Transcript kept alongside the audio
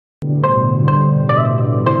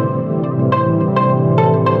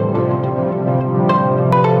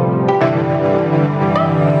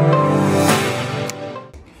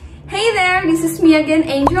again,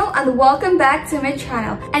 Angel, and welcome back to my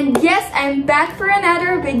channel. And yes, I'm back for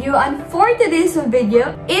another video, and for today's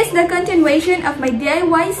video is the continuation of my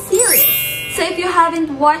DIY series. So if you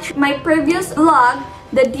haven't watched my previous vlog,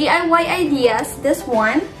 the DIY ideas, this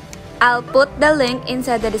one, I'll put the link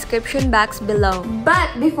inside the description box below.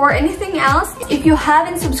 But before anything else, if you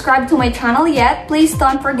haven't subscribed to my channel yet, please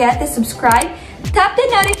don't forget to subscribe. Tap the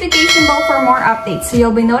notification bell for more updates so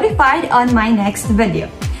you'll be notified on my next video.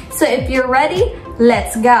 So if you're ready,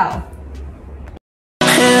 let's go!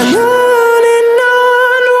 And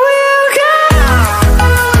on we'll go.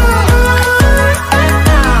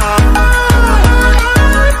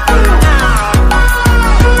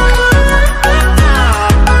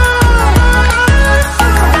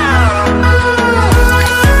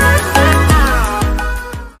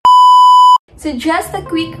 So just a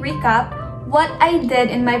quick recap, what I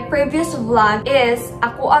did in my previous vlog is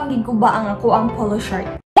ako ang giguba ang ako ang polo shirt.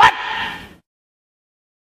 What?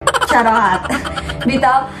 Charot.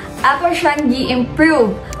 Bitaw, ako siyang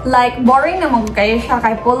gi-improve. Like, boring naman ko kayo siya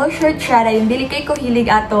kay polo shirt siya na yung dili kay ko hilig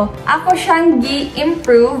ato. Ako siyang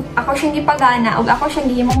gi-improve, ako siyang gipagana, ug ako siyang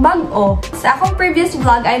gihimong bag-o. Sa akong previous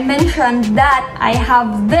vlog, I mentioned that I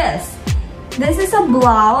have this. This is a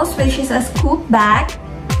blouse which is a scoop back.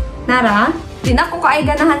 Nara? Di na ko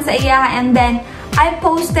kaiganahan sa iya, and then I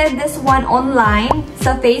posted this one online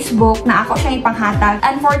sa Facebook na ako siyang ipanghatag.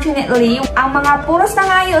 Unfortunately, ang mga puros na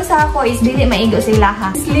ngayo sa ako is dili maigo sila ha.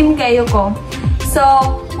 Slim kayo ko. So,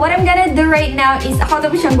 what I'm gonna do right now is ako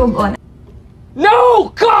daw siyang gugon.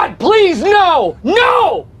 No! God, please, no!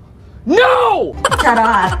 No! No!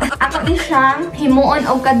 Charot. Ako din siyang himuon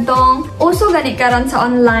og kadtong uso gani karon sa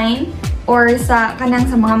online or sa kanang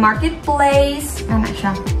sa mga marketplace. Ana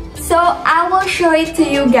siya. So, I will show it to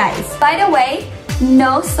you guys. By the way,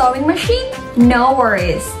 no sewing machine, no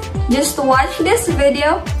worries. Just watch this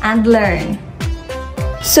video and learn.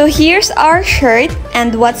 So here's our shirt,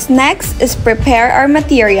 and what's next is prepare our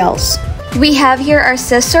materials. We have here our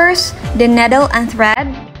scissors, the needle and thread,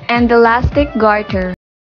 and the elastic garter.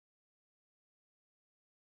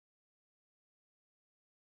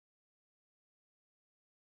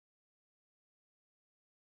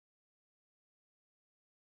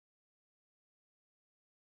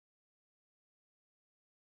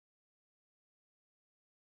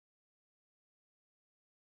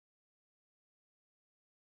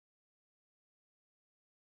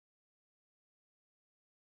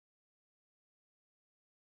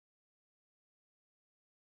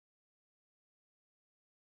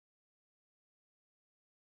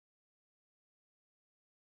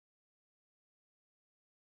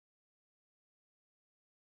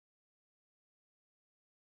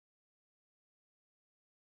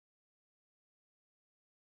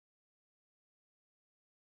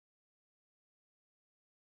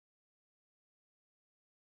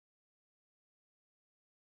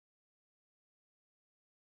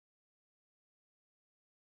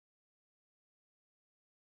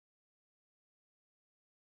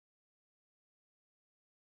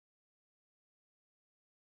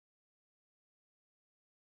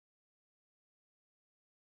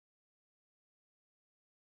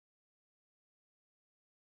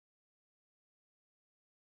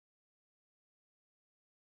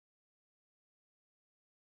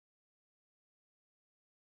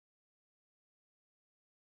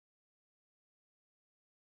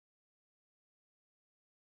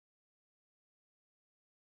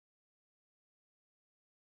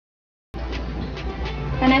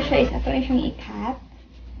 Kana siya is ato ay siyang ikat.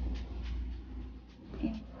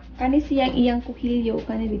 Kani siyang iyang kuhilyo,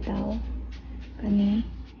 kani bitaw. Kani.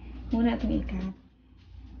 Muna itong ikat.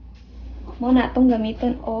 Muna itong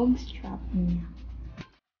gamiton og strap niya.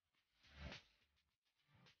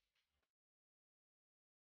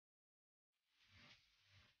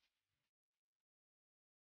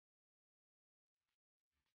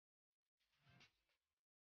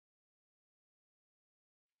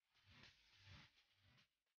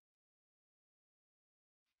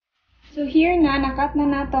 So here na, nakat na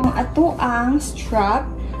natong ato ang strap.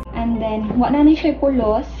 And then, wala na siya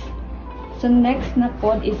pulos. So next na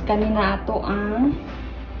pod is kanina ato ang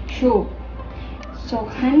shoe.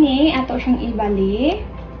 So kani, ato siyang ibali.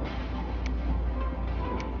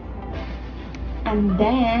 And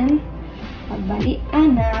then,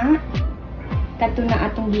 pagbalian na, kato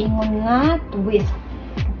na atong giingon nga twist.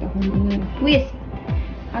 Kato kong twist.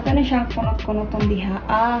 Ato na siyang kunot-kunotong diha.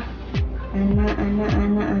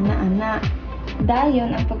 Ana.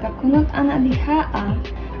 Dayon, ang pagkakunot ana diha,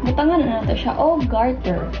 butangan na nato siya o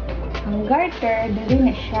garter. Ang garter, dali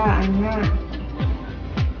na siya, ana.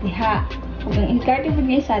 Diha. Kung ang garter po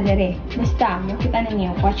niya isa, dali. Basta, makita na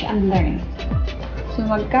niyo. Watch and learn. So,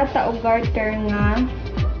 magkata og garter nga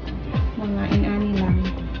mga inani lang.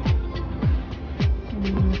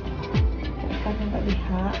 Ikat na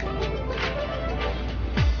diha.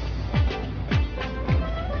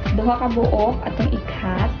 Duha ka buok atong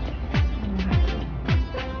ikat.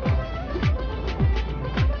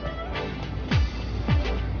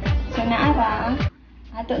 So, naara,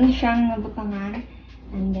 ato na siyang nabutangan.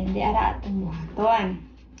 And then, di ara atong buhaton.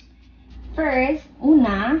 First,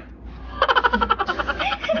 una,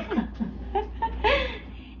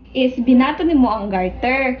 is binato ni mo ang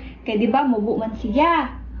garter. Kaya di ba mubo man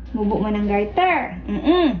siya. Mubo man ang garter.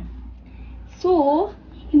 So,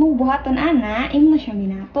 imong buhaton ana, imo na siya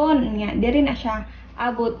binaton. Nga, diri na siya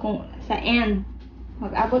abot kung sa end.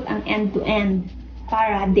 Mag-abot ang end to end.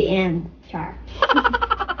 Para the end. Char.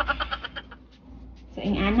 So,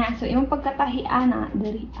 ing ana. So, imong pagkatahi ana,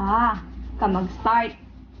 diri ka mag-start.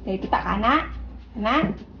 Kaya kita ka na.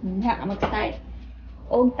 Kana? Hindi ka mag-start.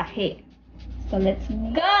 O tahi. So, let's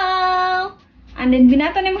go! And then,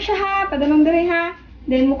 binato na mo siya ha. Padalong dali ha.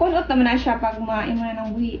 Then, mukunot naman na siya pag maimo na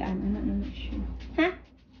ng buhian. Ano naman siya. Ha?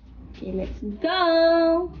 Okay, let's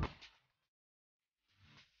go!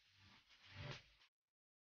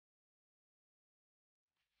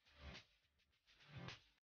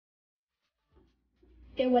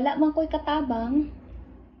 Okay, wala man ko'y katabang.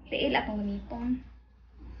 Tiil akong gamiton.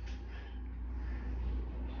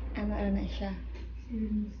 Ano na siya.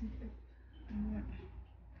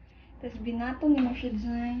 Tapos binato ni mo siya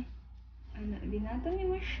dyan. Binato ni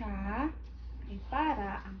mo siya. Ay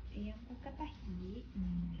para ang iyang pagkatahi.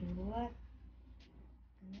 Nindot.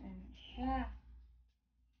 Ano siya.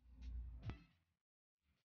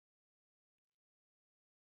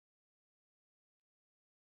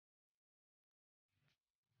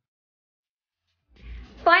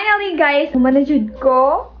 Finally guys, manajud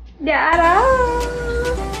ko. Diara!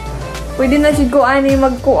 Pwede na jud ko ani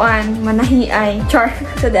magkuan, manahiay. Char.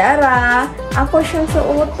 So dara, ako siyang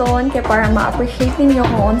suoton kay para ma-appreciate ninyo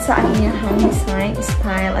kung unsa ang iyang design,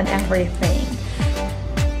 style, and everything.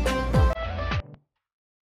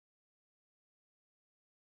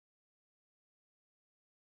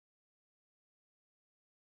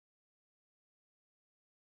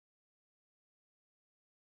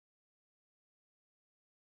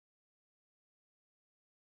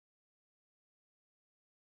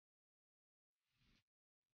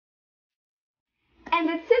 And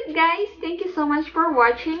that's it guys. Thank you so much for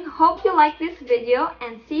watching. Hope you like this video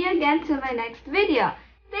and see you again to my next video.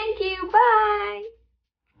 Thank you. Bye!